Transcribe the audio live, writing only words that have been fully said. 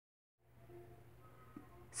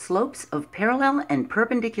Slopes of parallel and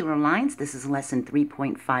perpendicular lines. This is lesson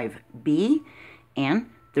 3.5b, and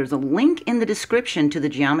there's a link in the description to the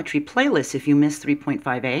geometry playlist if you missed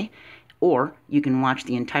 3.5a, or you can watch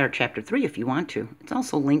the entire chapter 3 if you want to. It's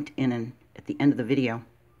also linked in at the end of the video.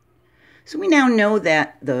 So we now know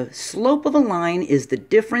that the slope of a line is the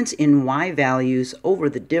difference in y values over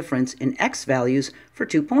the difference in x values for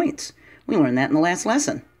 2 points. We learned that in the last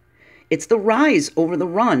lesson. It's the rise over the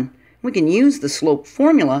run. We can use the slope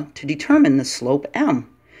formula to determine the slope m.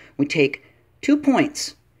 We take 2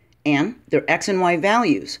 points and their x and y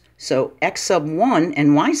values. So x sub 1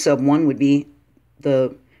 and y sub 1 would be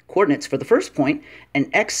the coordinates for the first point, and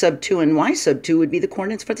x sub 2 and y sub 2 would be the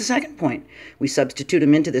coordinates for the second point. We substitute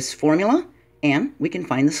them into this formula and we can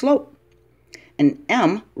find the slope. And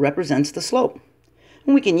m represents the slope.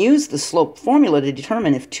 And we can use the slope formula to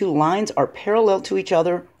determine if two lines are parallel to each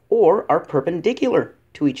other or are perpendicular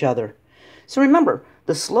to each other. So remember,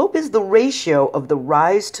 the slope is the ratio of the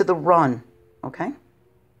rise to the run, okay?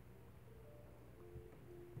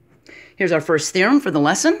 Here's our first theorem for the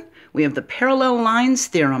lesson. We have the Parallel Lines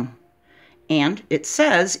Theorem, and it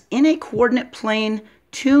says in a coordinate plane,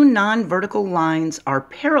 two non-vertical lines are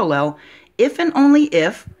parallel if and only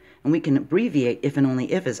if, and we can abbreviate if and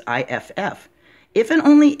only if as IFF, if and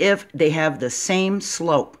only if they have the same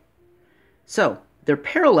slope. So they're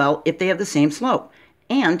parallel if they have the same slope,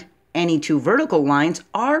 and any two vertical lines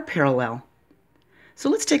are parallel. So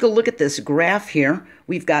let's take a look at this graph here.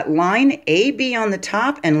 We've got line AB on the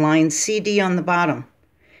top and line CD on the bottom.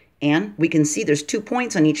 And we can see there's 2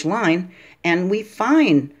 points on each line, and we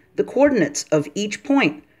find the coordinates of each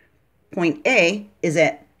point. Point A is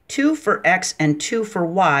at 2 for x and 2 for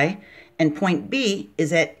y, and point B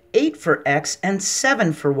is at 8 for x and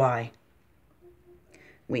 7 for y.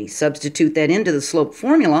 We substitute that into the slope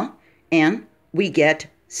formula, and we get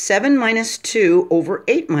 7 minus 2 over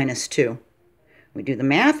 8 minus 2. We do the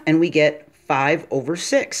math, and we get 5 over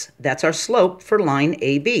 6. That's our slope for line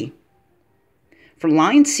AB. For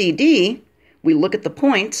line CD, we look at the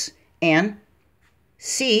points, and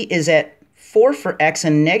C is at 4 for x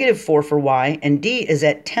and negative 4 for y, and D is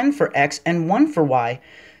at 10 for x and 1 for y.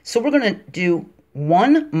 So we're going to do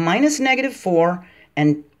 1 minus negative 4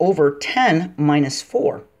 and over 10 minus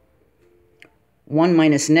 4. 1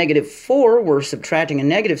 minus negative 4, we're subtracting a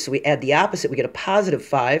negative, so we add the opposite, we get a positive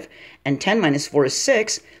 5, and 10 minus 4 is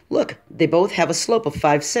 6. Look, they both have a slope of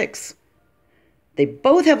 5/6. They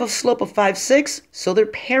both have a slope of 5/6, so they're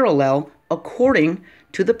parallel according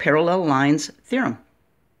to the Parallel Lines Theorem.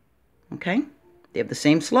 Okay? They have the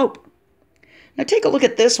same slope. Now take a look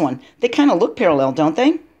at this one. They kind of look parallel, don't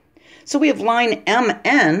they? So we have line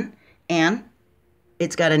MN, and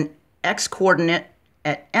it's got an x-coordinate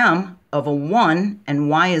at M of a 1, and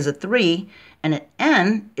y is a 3, and at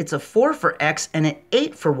N, it's a 4 for x and an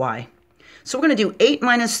 8 for y. So we're going to do 8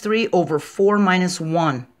 minus 3 over 4 minus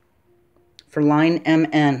 1. For line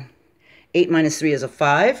MN. 8 minus 3 is a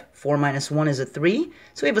 5, 4 minus 1 is a 3,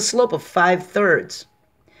 so we have a slope of 5/3.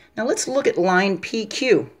 Now let's look at line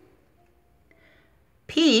PQ.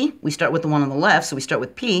 P, we start with the one on the left, so we start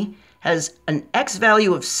with P, has an x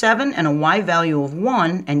value of 7 and a y value of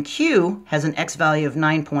 1, and Q has an x value of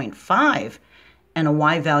 9.5 and a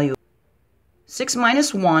y value of 6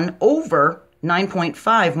 minus 1 over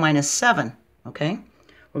 9.5 minus 7, okay?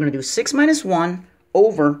 We're going to do 6 minus 1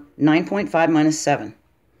 over 9.5 minus 7.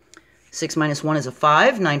 6 minus 1 is a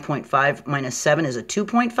 5. 9.5 minus 7 is a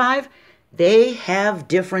 2.5. They have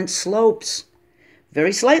different slopes.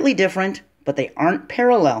 Very slightly different, but they aren't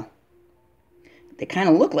parallel. They kind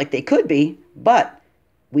of look like they could be, but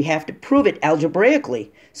we have to prove it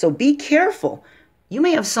algebraically. So be careful. You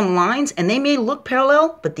may have some lines, and they may look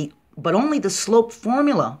parallel, but only the slope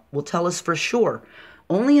formula will tell us for sure.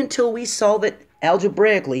 Only until we solve it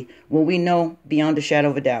algebraically will we know beyond a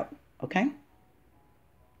shadow of a doubt, okay?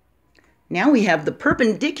 Now we have the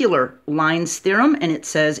Perpendicular Lines Theorem, and it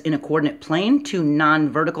says in a coordinate plane, two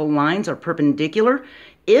non-vertical lines are perpendicular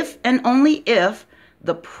if and only if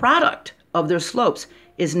the product of their slopes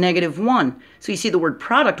is -1. So you see the word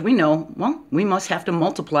product, we know, well, we must have to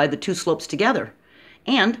multiply the two slopes together.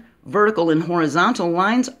 And vertical and horizontal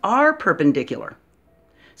lines are perpendicular.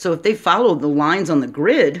 So if they follow the lines on the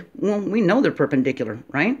grid, well, we know they're perpendicular,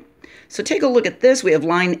 right? So take a look at this. We have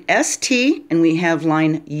line ST and we have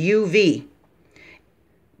line UV.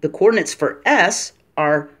 The coordinates for S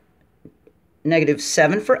are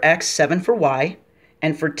 -7 for x, 7 for y.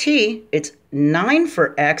 And for T, it's 9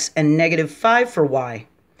 for x and -5 for y.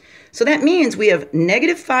 So that means we have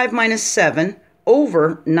 -5 minus 7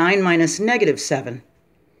 over 9 minus -7.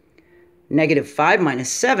 -5 minus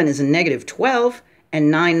 7 is a -12, and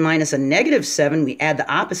 9 minus a negative 7, we add the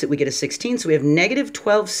opposite, we get a 16, so we have negative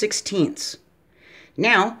 12/16.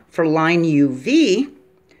 Now, for line UV,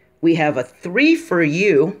 we have a 3 for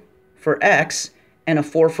U for X and a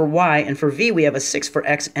 4 for Y, and for V we have a 6 for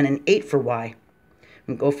X and an 8 for Y.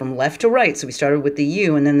 We go from left to right, so we started with the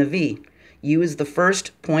U and then the V. U is the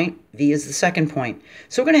first point, V is the second point.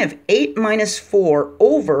 So we're going to have 8 minus 4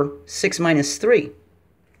 over 6 minus 3.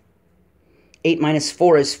 8 minus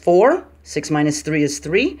 4 is 4. 6 minus 3 is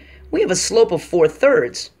 3. We have a slope of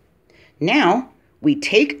 4/3. Now, we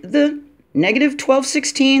take the negative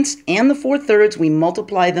 12/16 and the 4/3, we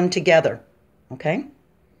multiply them together. Okay?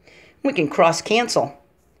 We can cross cancel,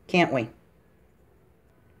 can't we?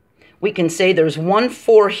 We can say there's 1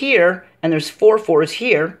 4 here and there's 4 4s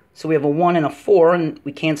here. So we have a 1 and a 4, and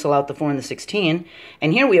we cancel out the 4 and the 16.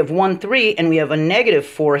 And here we have 1 3 and we have a negative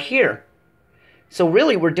 4 here. So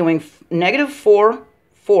really we're doing negative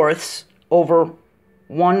 4/4 over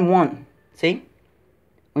 1 1. See?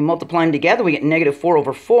 We multiply them together, we get negative 4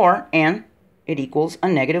 over 4, and it equals a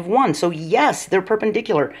negative 1. So yes, they're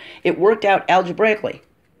perpendicular. It worked out algebraically.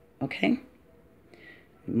 Okay?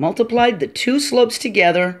 Multiplied the two slopes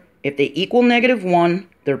together. If they equal negative 1,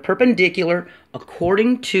 they're perpendicular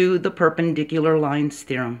according to the Perpendicular Lines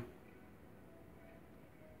Theorem.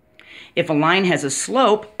 If a line has a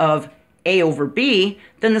slope of A over B,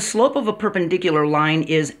 then the slope of a perpendicular line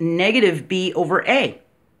is negative B over A.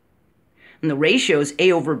 And the ratios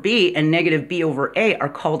A over B and negative B over A are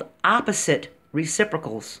called opposite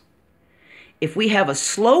reciprocals. If we have a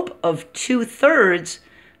slope of 2/3,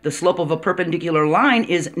 the slope of a perpendicular line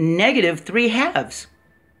is negative 3/2.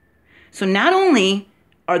 So not only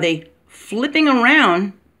are they flipping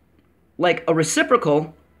around like a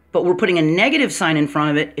reciprocal, but we're putting a negative sign in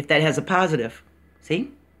front of it if that has a positive.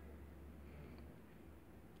 See?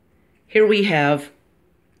 Here we have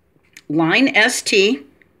line ST,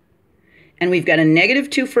 and we've got a negative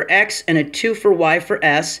 2 for X and a 2 for Y for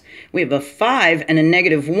S. We have a 5 and a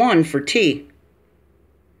negative 1 for T.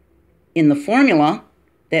 In the formula,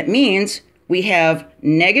 that means we have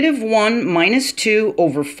negative 1 minus 2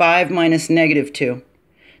 over 5 minus negative 2.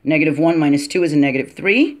 Negative 1 minus 2 is a negative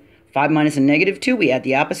 3. 5 minus a negative 2, we add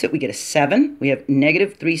the opposite, we get a 7. We have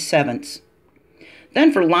negative 3/7.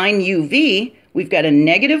 Then for line UV, we've got a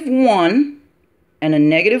negative 1 and a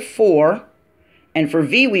negative 4. And for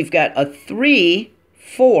V, we've got a 3,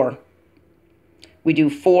 4. We do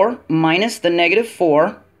 4 minus the negative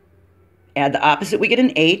 4. Add the opposite, we get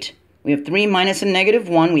an 8. We have 3 minus a negative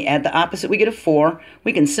 1. We add the opposite, we get a 4.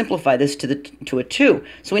 We can simplify this to a 2.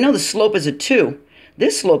 So we know the slope is a 2.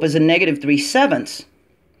 This slope is a negative 3/7.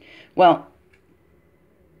 Well,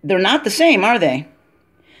 they're not the same, are they?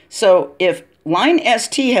 So if line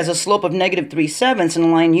ST has a slope of negative 3/7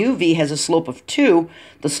 and line UV has a slope of 2,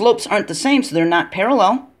 the slopes aren't the same, so they're not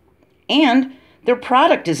parallel. And their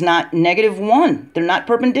product is not negative 1. They're not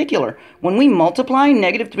perpendicular. When we multiply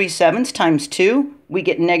negative 3/7 times 2, we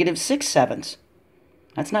get negative 6/7.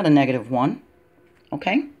 That's not a negative 1.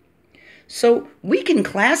 Okay? So we can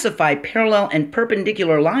classify parallel and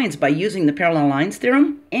perpendicular lines by using the Parallel Lines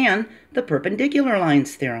Theorem and the Perpendicular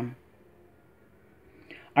Lines Theorem.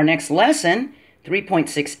 Our next lesson,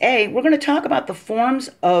 3.6a, we're going to talk about the forms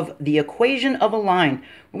of the equation of a line.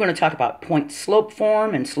 We're going to talk about point-slope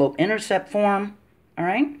form and slope-intercept form, all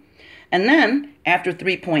right? And then, after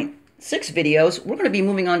 3.6 videos, we're going to be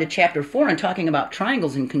moving on to Chapter 4 and talking about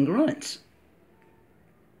triangles and congruence.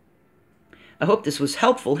 I hope this was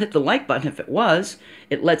helpful. Hit the like button if it was.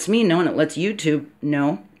 It lets me know and it lets YouTube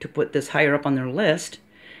know to put this higher up on their list.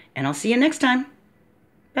 And I'll see you next time.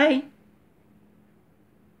 Bye.